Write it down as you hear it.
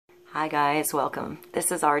Hi guys, welcome.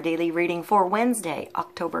 This is our daily reading for Wednesday,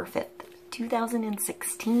 October 5th,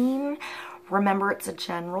 2016. Remember, it's a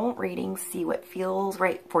general reading. See what feels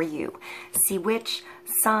right for you. See which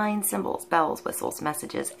signs, symbols, bells, whistles,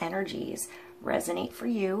 messages, energies resonate for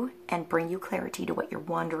you and bring you clarity to what you're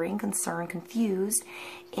wondering, concerned, confused,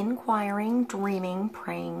 inquiring, dreaming,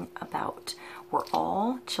 praying about. We're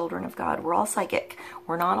all children of God. We're all psychic.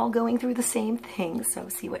 We're not all going through the same thing, so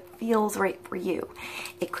see what feels right for you.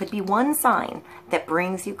 It could be one sign that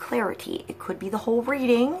brings you clarity. It could be the whole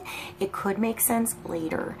reading. It could make sense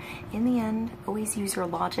later. In the end, always use your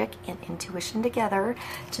logic and intuition together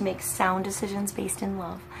to make sound decisions based in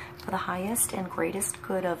love for the highest and greatest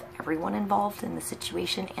good of everyone involved in the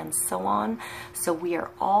situation and so on. So we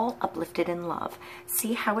are all uplifted in love.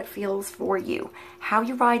 See how it feels for you. How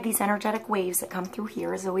you ride these energetic waves that come through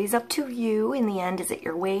here is always up to you. In the end, is it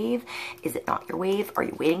your wave? Is it not your wave? Are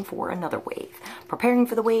you waiting for another wave? Preparing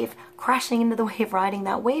for the wave, crashing into the wave, riding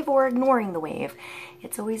that wave, or ignoring the wave?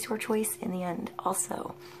 It's always your choice in the end.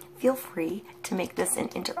 Also, feel free to make this an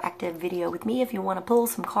interactive video with me if you want to pull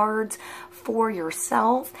some cards for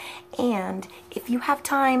yourself. And if you have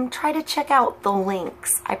time, try to check out the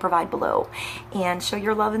links I provide below and show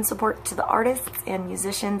your love and support to the artists and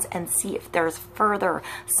musicians and see if there's further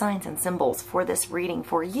signs and symbols for this reading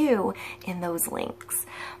for you in those links.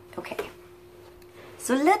 Okay,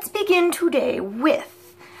 so let's begin today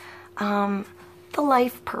with the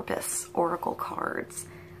Life Purpose Oracle cards.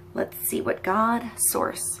 Let's see what God,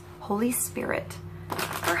 Source, Holy Spirit,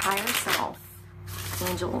 our higher self,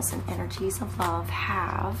 angels, and energies of love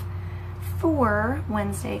have for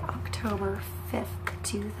Wednesday, October 5th,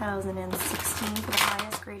 2016, for the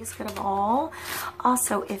highest, greatest good of all.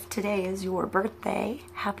 Also, if today is your birthday,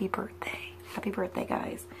 happy birthday. Happy birthday,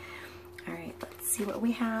 guys. All right, let's see what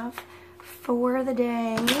we have for the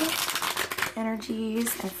day.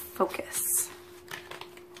 Energies and focus.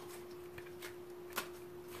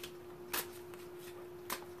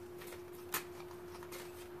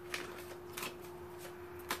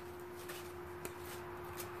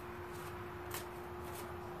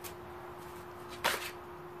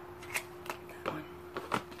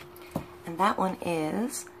 That one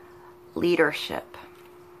is leadership.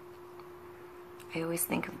 I always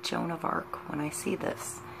think of Joan of Arc when I see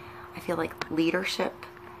this. I feel like leadership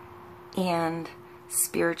and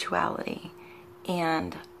spirituality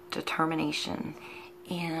and determination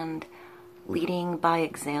and leading by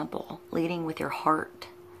example, leading with your heart,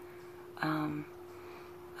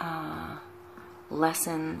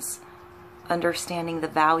 lessons, understanding the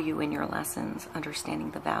value in your lessons, understanding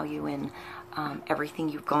the value in everything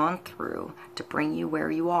you've gone through to bring you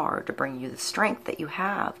where you are, to bring you the strength that you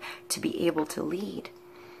have to be able to lead.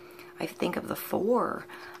 I think of the four.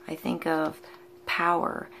 I think of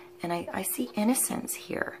power, and I see innocence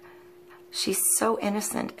here. She's so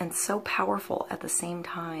innocent and so powerful at the same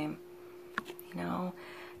time. You know,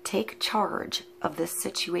 take charge of this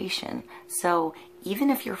situation. So even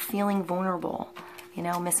if you're feeling vulnerable, you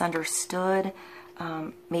know, misunderstood,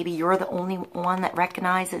 maybe you're the only one that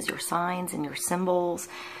recognizes your signs and your symbols,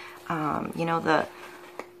 you know,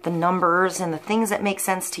 the numbers and the things that make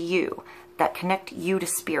sense to you, that connect you to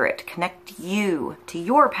spirit, connect you to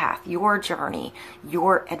your path, your journey,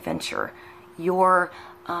 your adventure, your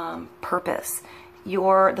purpose,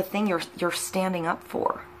 the thing you're standing up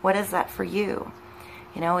for. What is that for you?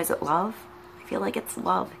 You know, is it love? I feel like it's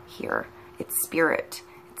love here. It's spirit.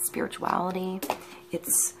 It's spirituality.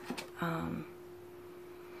 It's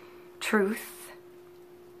truth.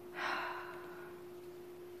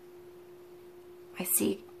 I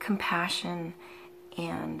see compassion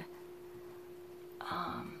and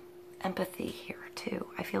empathy here too.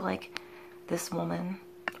 I feel like this woman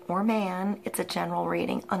or man, it's a general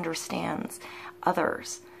reading, understands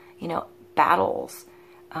others, you know, battles,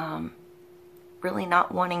 really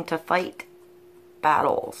not wanting to fight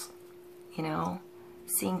battles, you know,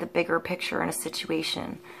 seeing the bigger picture in a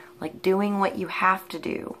situation, like doing what you have to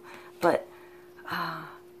do, but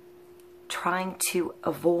trying to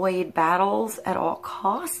avoid battles at all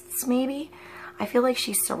costs, maybe. I feel like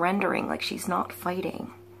she's surrendering, like she's not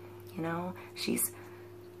fighting, you know. She's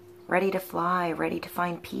ready to fly, ready to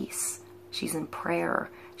find peace. She's in prayer.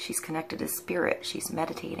 She's connected to spirit. She's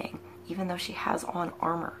meditating, even though she has on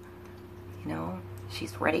armor, you know.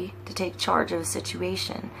 She's ready to take charge of a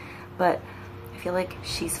situation, but I feel like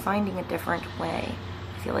she's finding a different way.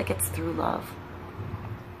 I feel like it's through love.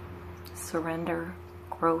 Surrender,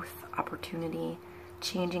 growth, opportunity,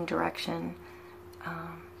 changing direction.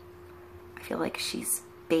 I feel like she's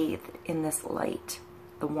bathed in this light,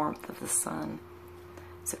 the warmth of the sun.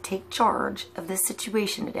 So take charge of this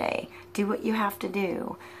situation today. Do what you have to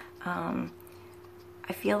do.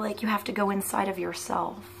 I feel like you have to go inside of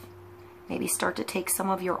yourself. Maybe start to take some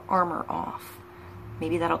of your armor off.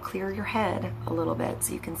 Maybe that'll clear your head a little bit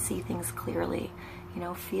so you can see things clearly. You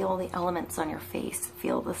know, feel the elements on your face.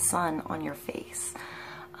 Feel the sun on your face.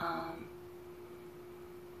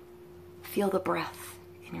 Feel the breath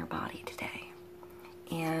in your body today.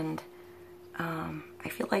 And I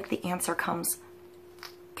feel like the answer comes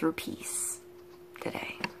through peace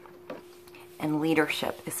today. And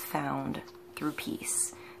leadership is found through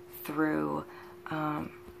peace, through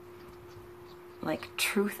like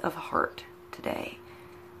truth of heart today,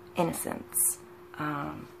 innocence.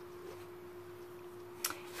 All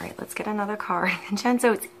right, let's get another card.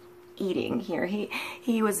 Vincenzo's eating here.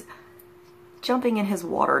 He was jumping in his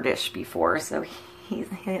water dish before, so he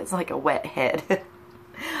has like a wet head.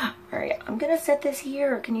 All right, I'm gonna set this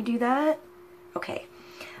here. Can you do that? Okay,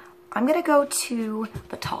 I'm gonna go to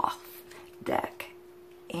the Thoth deck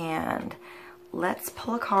and let's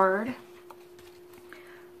pull a card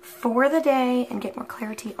for the day and get more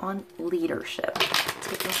clarity on leadership.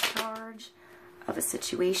 Taking charge of a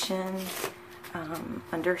situation,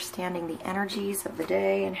 understanding the energies of the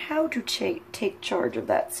day and how to take charge of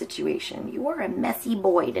that situation. You are a messy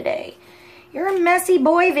boy today. You're a messy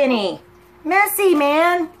boy, Vinny. Messy,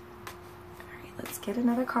 man. All right, let's get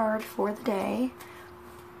another card for the day.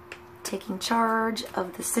 Taking charge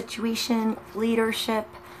of the situation, leadership,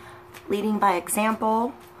 leading by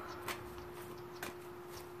example.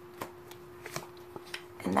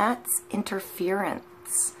 And that's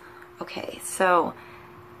interference. Okay, so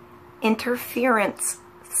interference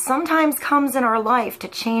sometimes comes in our life to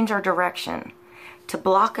change our direction, to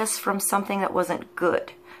block us from something that wasn't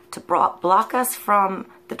good, to block us from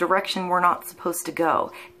the direction we're not supposed to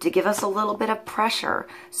go, to give us a little bit of pressure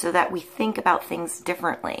so that we think about things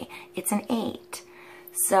differently. It's an 8.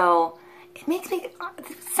 So it makes me, it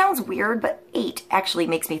sounds weird, but 8 actually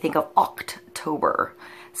makes me think of October.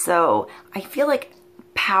 So I feel like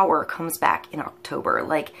power comes back in October.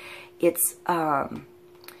 Like it's,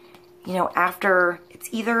 you know, after it's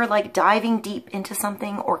either like diving deep into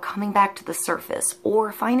something or coming back to the surface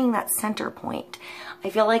or finding that center point. I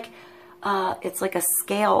feel like it's like a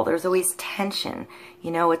scale. There's always tension.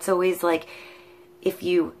 You know, it's always like if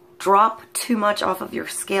you drop too much off of your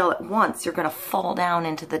scale at once, you're going to fall down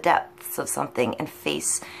into the depths of something and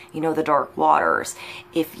face, you know, the dark waters.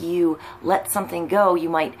 If you let something go, you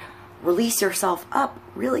might release yourself up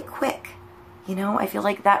really quick. You know, I feel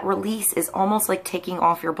like that release is almost like taking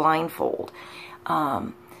off your blindfold,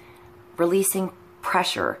 releasing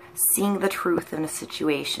pressure, seeing the truth in a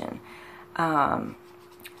situation,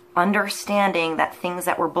 understanding that things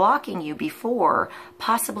that were blocking you before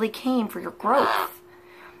possibly came for your growth,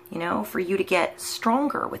 you know, for you to get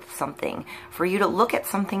stronger with something, for you to look at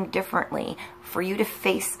something differently, for you to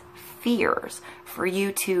face fears, for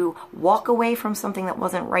you to walk away from something that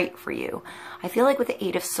wasn't right for you. I feel like with the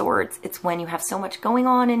 8 of Swords, it's when you have so much going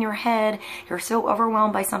on in your head, you're so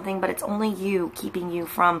overwhelmed by something, but it's only you keeping you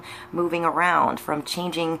from moving around, from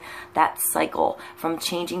changing that cycle, from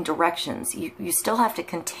changing directions. You still have to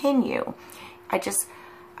continue. I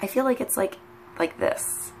feel like it's like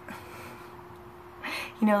this.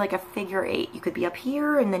 You know, like a figure 8. You could be up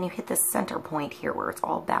here and then you hit this center point here where it's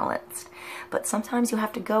all balanced. But sometimes you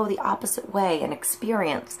have to go the opposite way and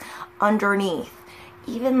experience underneath,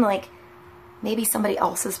 even like maybe somebody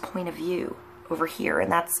else's point of view over here,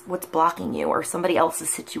 and that's what's blocking you, or somebody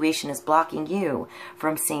else's situation is blocking you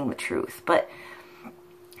from seeing the truth. But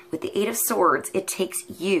with the 8 of Swords, it takes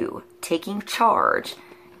you taking charge,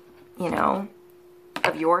 you know,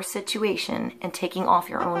 of your situation and taking off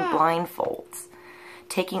your own blindfolds.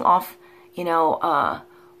 Taking off, you know,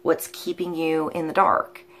 what's keeping you in the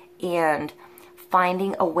dark and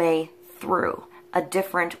finding a way through, a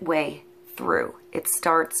different way through. It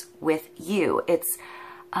starts with you. It's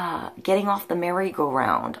getting off the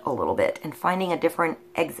merry-go-round a little bit and finding a different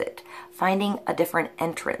exit, finding a different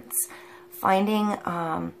entrance, finding,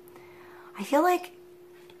 I feel like,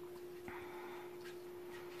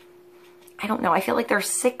 I don't know, I feel like there's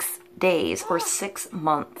 6 days or 6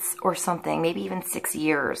 months or something, maybe even 6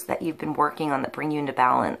 years that you've been working on that bring you into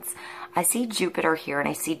balance. I see Jupiter here and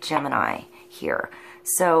I see Gemini here.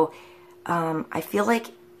 So I feel like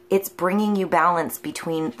it's bringing you balance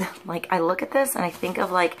between, like, I look at this and I think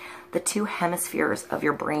of like the 2 hemispheres of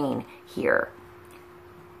your brain here.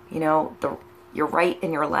 You know, your right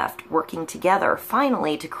and your left working together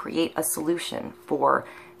finally to create a solution for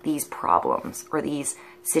these problems or these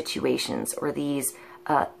situations or these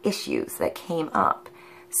issues that came up.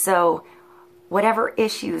 So whatever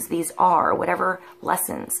issues these are, whatever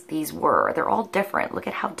lessons these were, they're all different. Look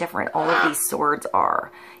at how different all of these swords are.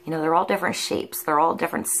 You know, they're all different shapes. They're all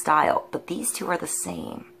different style, but these two are the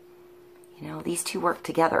same. You know, these two work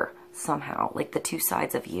together somehow, like the two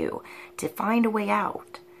sides of you, to find a way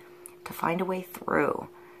out, to find a way through,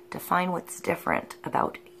 to find what's different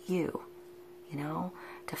about you, you know,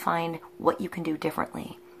 to find what you can do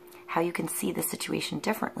differently, how you can see the situation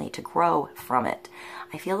differently, to grow from it.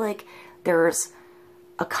 I feel like there's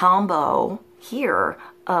a combo here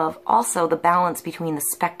of also the balance between the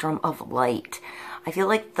spectrum of light. I feel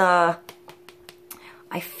like the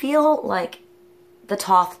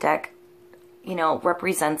Thoth deck, you know,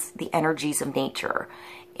 represents the energies of nature.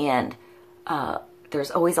 And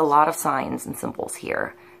there's always a lot of signs and symbols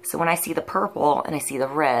here. So when I see the purple and I see the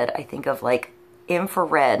red, I think of like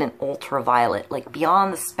infrared and ultraviolet, like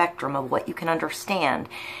beyond the spectrum of what you can understand,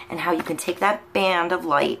 and how you can take that band of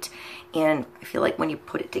light. And I feel like when you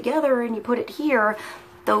put it together and you put it here,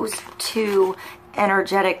 those two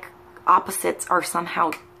energetic opposites are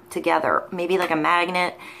somehow together. Maybe like a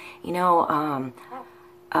magnet, you know,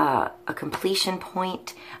 a completion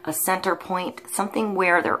point, a center point, something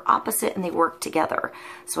where they're opposite and they work together.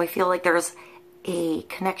 So I feel like there's a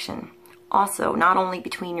connection also, not only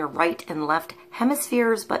between your right and left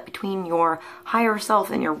hemispheres, but between your higher self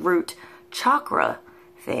and your root chakra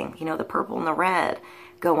thing, you know, the purple and the red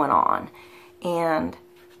going on. And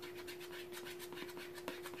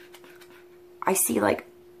I see like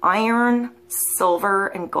iron, silver,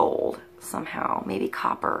 and gold somehow, maybe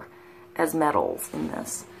copper as metals in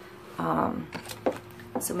this.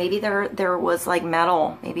 So maybe there was like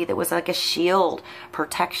metal, maybe there was like a shield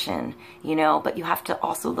protection, you know, but you have to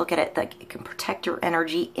also look at it that it can protect your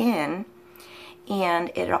energy in,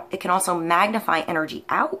 and it can also magnify energy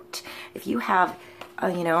out. If you have,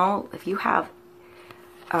 you know, if you have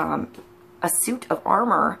a suit of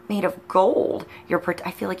armor made of gold,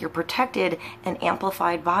 I feel like you're protected and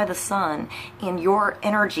amplified by the sun, and your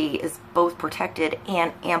energy is both protected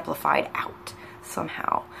and amplified out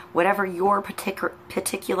somehow. Whatever your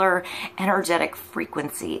particular energetic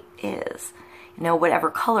frequency is, you know, whatever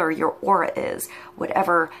color your aura is,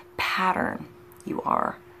 whatever pattern you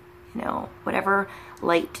are, you know, whatever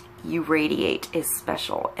light you radiate is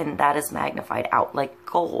special, and that is magnified out like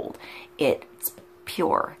gold. It's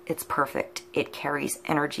pure, it's perfect, it carries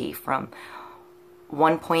energy from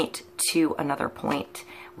one point to another point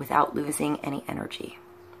without losing any energy.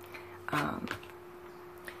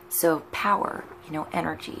 So power, you know,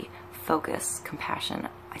 energy, focus, compassion.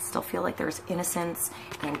 I still feel like there's innocence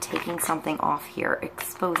in taking something off here,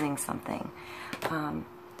 exposing something.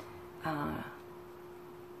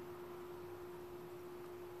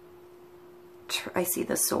 I see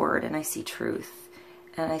the sword and I see truth,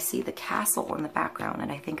 and I see the castle in the background,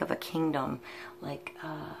 and I think of a kingdom, like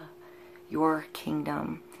your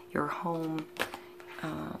kingdom, your home,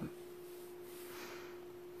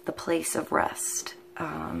 the place of rest.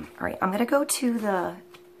 All right, I'm going to go to the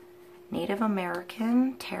Native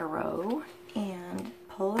American Tarot and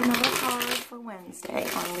pull another card for Wednesday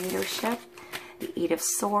on leadership, the Eight of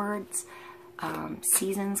Swords,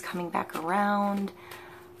 seasons coming back around,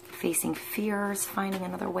 facing fears, finding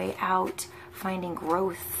another way out, finding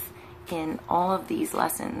growth in all of these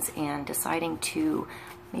lessons, and deciding to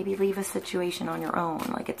maybe leave a situation on your own.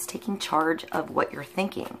 Like, it's taking charge of what you're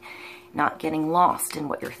thinking, not getting lost in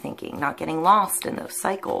what you're thinking, not getting lost in those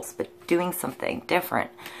cycles, but doing something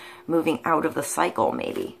different, moving out of the cycle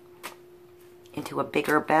maybe into a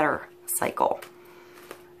bigger, better cycle.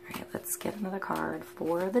 All right, let's get another card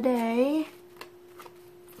for the day.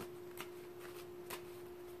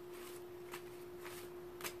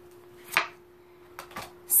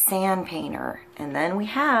 Sand Painter, and then we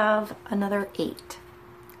have another 8.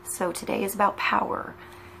 So today is about power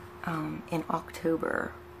in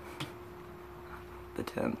October, the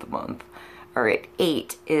 10th month. All right,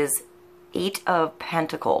 8 is 8 of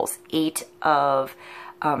Pentacles, 8 of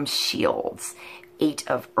shields, 8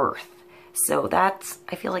 of earth. So that's,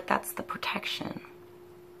 I feel like that's the protection.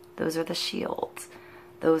 Those are the shields.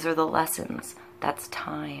 Those are the lessons. That's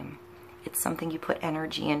time. It's something you put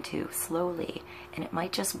energy into slowly, and it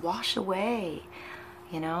might just wash away,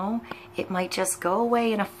 you know? It might just go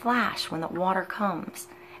away in a flash when the water comes,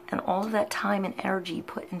 and all of that time and energy you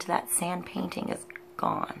put into that sand painting is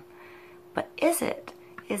gone. But is it?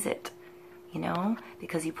 Is it? You know?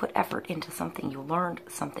 Because you put effort into something, you learned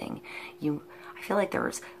something. I feel like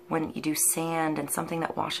there's, when you do sand and something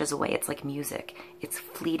that washes away, it's like music. It's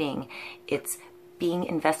fleeting. It's being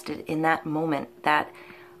invested in that moment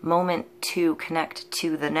to connect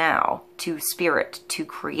to the now, to spirit, to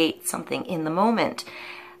create something in the moment.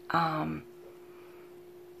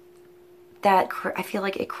 I feel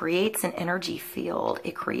like it creates an energy field.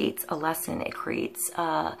 It creates a lesson. It creates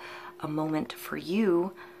a moment for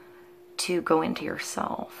you to go into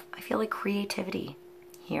yourself. I feel like creativity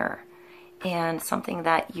here, and something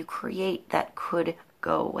that you create that could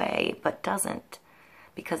go away but doesn't,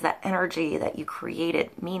 because that energy that you created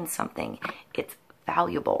means something. It's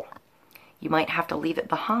valuable. You might have to leave it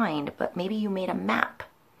behind, but maybe you made a map.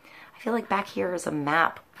 I feel like back here is a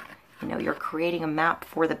map. You know, you're creating a map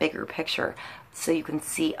for the bigger picture so you can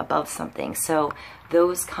see above something. So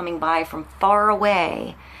those coming by from far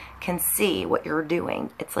away can see what you're doing.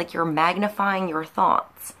 It's like you're magnifying your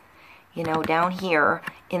thoughts, you know, down here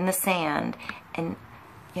in the sand, and,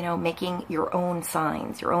 you know, making your own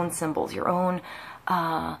signs, your own symbols, your own,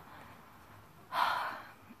 yeah,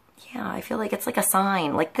 I feel like it's like a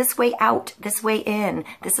sign, like this way out, this way in,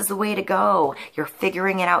 this is the way to go. You're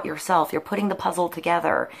figuring it out yourself. You're putting the puzzle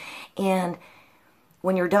together. And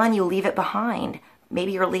when you're done, you leave it behind.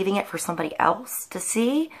 Maybe you're leaving it for somebody else to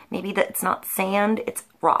see. Maybe that it's not sand, it's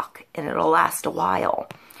rock, and it'll last a while.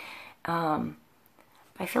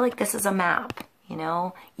 I feel like this is a map, you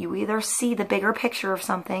know? You either see the bigger picture of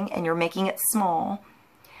something and you're making it small,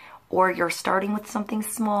 or you're starting with something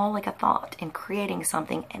small like a thought and creating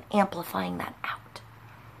something and amplifying that out.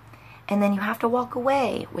 And then you have to walk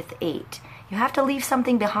away with 8. You have to leave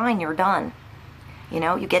something behind. You're done. You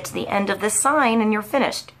know, you get to the end of this sign and you're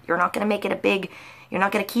finished. You're not going to make it a big, you're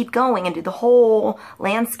not going to keep going and do the whole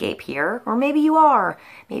landscape here. Or maybe you are.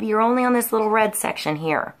 Maybe you're only on this little red section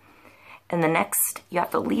here. And the next, you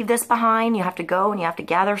have to leave this behind. You have to go and you have to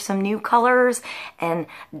gather some new colors and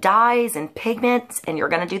dyes and pigments, and you're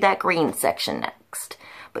going to do that green section next.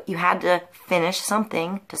 But you had to finish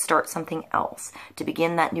something to start something else, to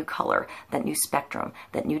begin that new color, that new spectrum,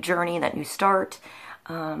 that new journey, that new start,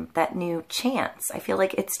 that new chance. I feel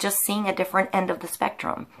like it's just seeing a different end of the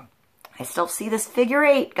spectrum. I still see this figure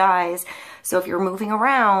 8, guys. So if you're moving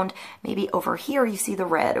around, maybe over here you see the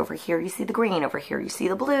red, over here you see the green, over here you see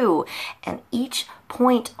the blue. And each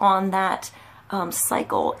point on that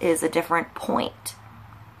cycle is a different point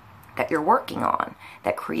that you're working on,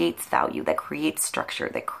 that creates value, that creates structure,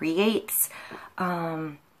 that creates,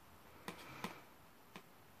 yeah,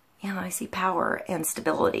 I see power and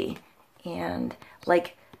stability and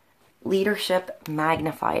like leadership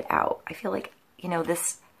magnified out. I feel like, you know,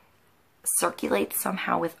 this circulates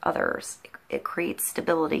somehow with others. It creates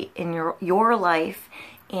stability in your life,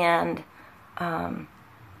 and I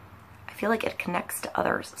feel like it connects to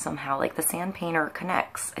others somehow, like the sand painter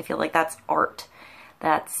connects. I feel like that's art,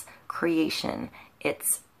 that's creation,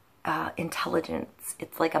 it's intelligence,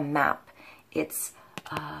 it's like a map, it's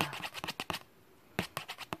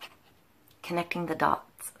connecting the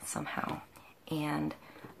dots somehow, and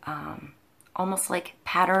almost like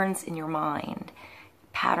patterns in your mind,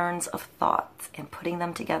 patterns of thoughts, and putting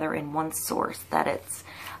them together in one source that it's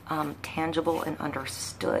tangible and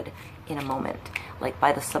understood in a moment, like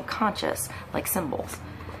by the subconscious, like symbols.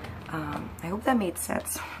 I hope that made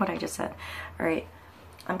sense, what I just said. All right,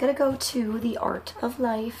 I'm gonna go to the Art of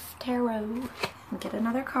Life Tarot and get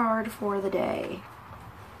another card for the day.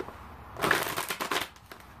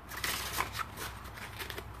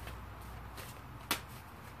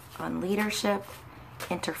 On leadership,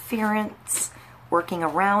 interference, working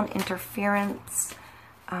around interference,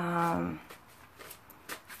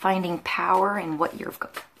 finding power in what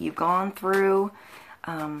you've gone through.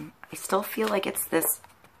 I still feel like it's this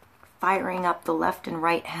firing up the left and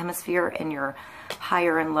right hemisphere and your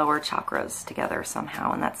higher and lower chakras together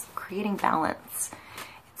somehow, and that's creating balance.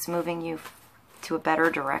 It's moving you to a better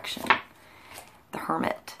direction. The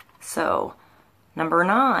Hermit. So number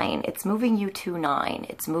 9, it's moving you to 9.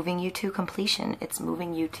 It's moving you to completion. It's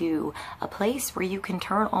moving you to a place where you can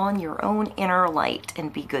turn on your own inner light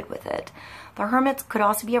and be good with it. The Hermit could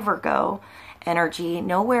also be a Virgo energy.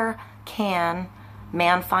 Nowhere can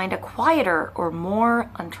man find a quieter or more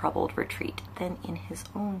untroubled retreat than in his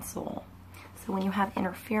own soul. So when you have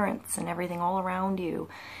interference and everything all around you,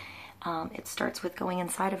 it starts with going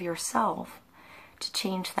inside of yourself to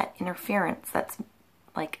change that interference that's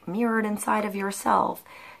like mirrored inside of yourself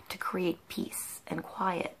to create peace and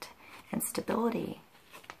quiet and stability,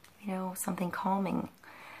 you know, something calming.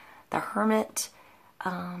 The Hermit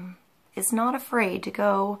is not afraid to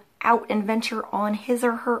go out and venture on his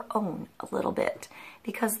or her own a little bit,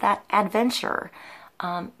 because that adventure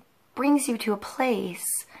brings you to a place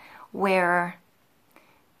where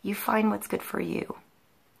you find what's good for you.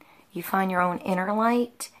 You find your own inner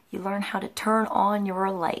light. You learn how to turn on your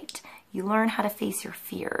light. You learn how to face your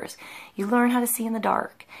fears. You learn how to see in the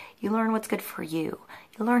dark. You learn what's good for you.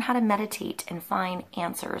 You learn how to meditate and find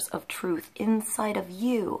answers of truth inside of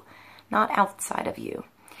you, not outside of you.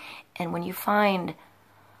 And when you find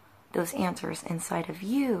those answers inside of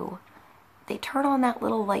you, they turn on that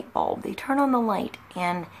little light bulb. They turn on the light,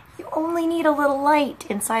 and you only need a little light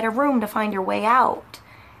inside a room to find your way out.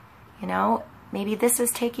 You know, maybe this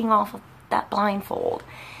is taking off of that blindfold.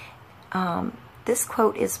 This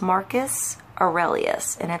quote is Marcus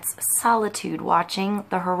Aurelius, and it's solitude watching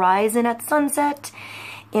the horizon at sunset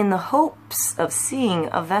in the hopes of seeing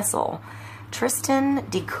a vessel. Tristan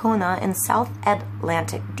da Cunha in South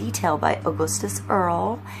Atlantic, detail by Augustus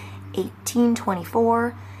Earle,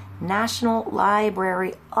 1824, National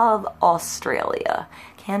Library of Australia,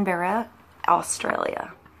 Canberra,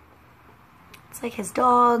 Australia. It's like his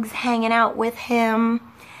dog's hanging out with him.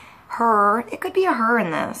 Her, it could be a her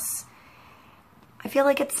in this. I feel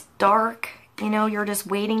like it's dark, you know, you're just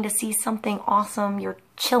waiting to see something awesome. You're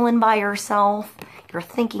chilling by yourself. You're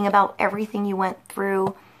thinking about everything you went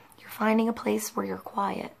through. You're finding a place where you're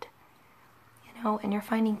quiet, you know, and you're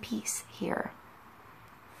finding peace here.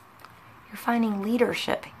 You're finding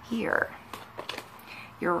leadership here.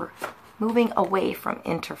 You're moving away from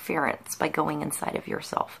interference by going inside of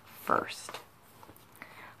yourself first.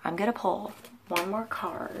 I'm going to pull one more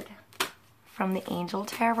card from the Angel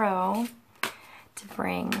Tarot to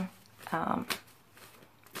bring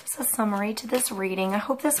just a summary to this reading. I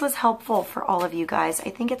hope this was helpful for all of you guys. I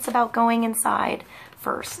think it's about going inside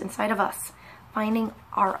first, inside of us, finding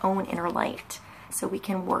our own inner light so we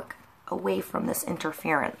can work away from this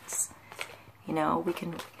interference. You know, we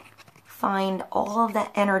can find all of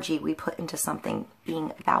that energy we put into something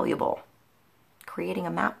being valuable, creating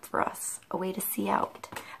a map for us, a way to see out,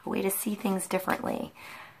 a way to see things differently,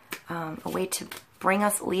 a way to bring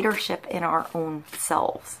us leadership in our own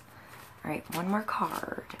selves. All right, one more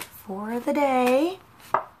card for the day,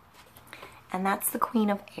 and that's the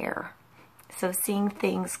Queen of Air. So seeing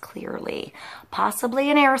things clearly,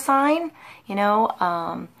 possibly an air sign, you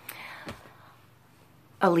know,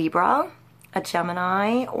 a Libra, a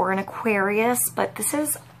Gemini, or an Aquarius, but this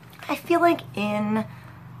is, I feel like in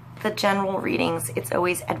the general readings, it's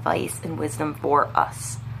always advice and wisdom for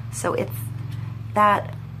us. So it's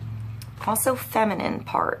that also feminine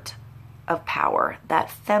part of power,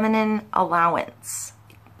 that feminine allowance,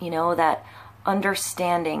 you know, that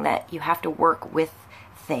understanding that you have to work with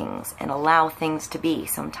things and allow things to be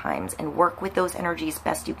sometimes and work with those energies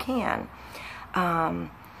best you can.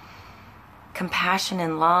 Compassion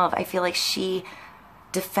and love. I feel like she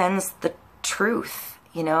defends the truth,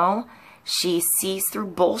 you know? She sees through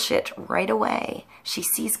bullshit right away. She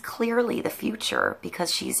sees clearly the future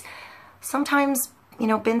because she's sometimes, you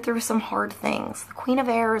know, been through some hard things. The Queen of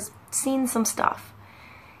Air has seen some stuff.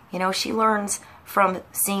 You know, she learns from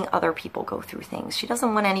seeing other people go through things. She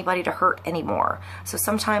doesn't want anybody to hurt anymore. So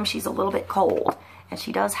sometimes she's a little bit cold, and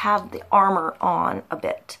she does have the armor on a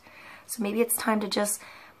bit. So maybe it's time to just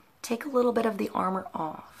take a little bit of the armor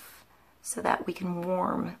off so that we can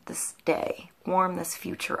warm this day, warm this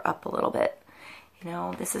future up a little bit. You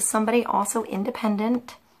know, this is somebody also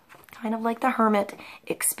independent, kind of like the Hermit,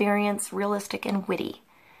 experienced, realistic, and witty.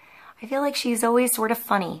 I feel like she's always sort of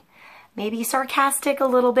funny, maybe sarcastic a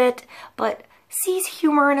little bit, but sees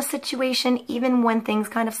humor in a situation even when things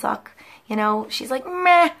kind of suck. You know, she's like,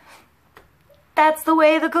 meh, that's the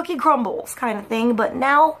way the cookie crumbles kind of thing. But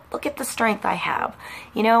now look at the strength I have.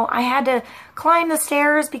 You know, I had to climb the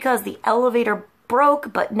stairs because the elevator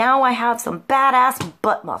broke, but now I have some badass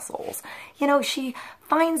butt muscles. You know, she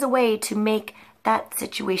finds a way to make that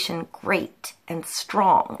situation great and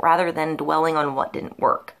strong rather than dwelling on what didn't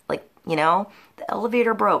work. Like, you know, the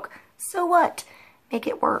elevator broke. So what? Make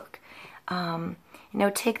it work. You know,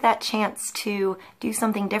 take that chance to do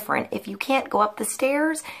something different. If you can't go up the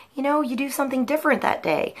stairs, you know, you do something different that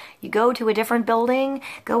day. You go to a different building,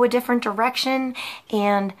 go a different direction,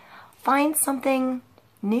 and find something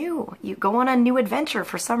new. You go on a new adventure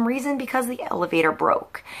for some reason because the elevator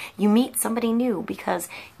broke. You meet somebody new because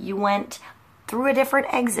you went through a different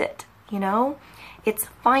exit, you know? It's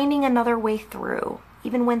finding another way through,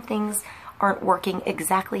 even when things aren't working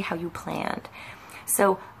exactly how you planned.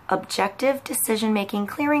 So objective decision-making,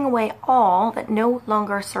 clearing away all that no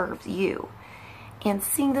longer serves you, and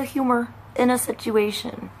seeing the humor in a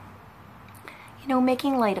situation. You know,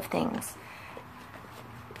 making light of things.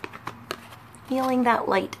 Feeling that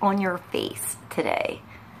light on your face today.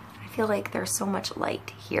 I feel like there's so much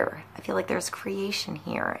light here. I feel like there's creation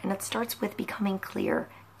here, and it starts with becoming clear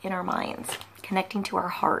in our minds, connecting to our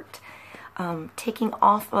heart, taking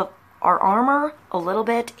off of our armor a little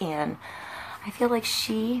bit, and I feel like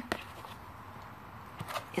she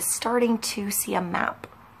is starting to see a map,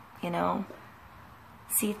 you know,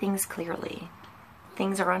 see things clearly.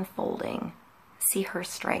 Things are unfolding. see her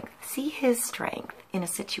strength, see his strength in a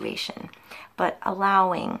situation, but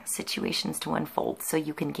allowing situations to unfold so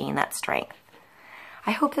you can gain that strength.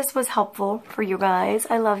 I hope this was helpful for you guys.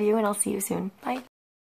 I love you, and I'll see you soon. Bye.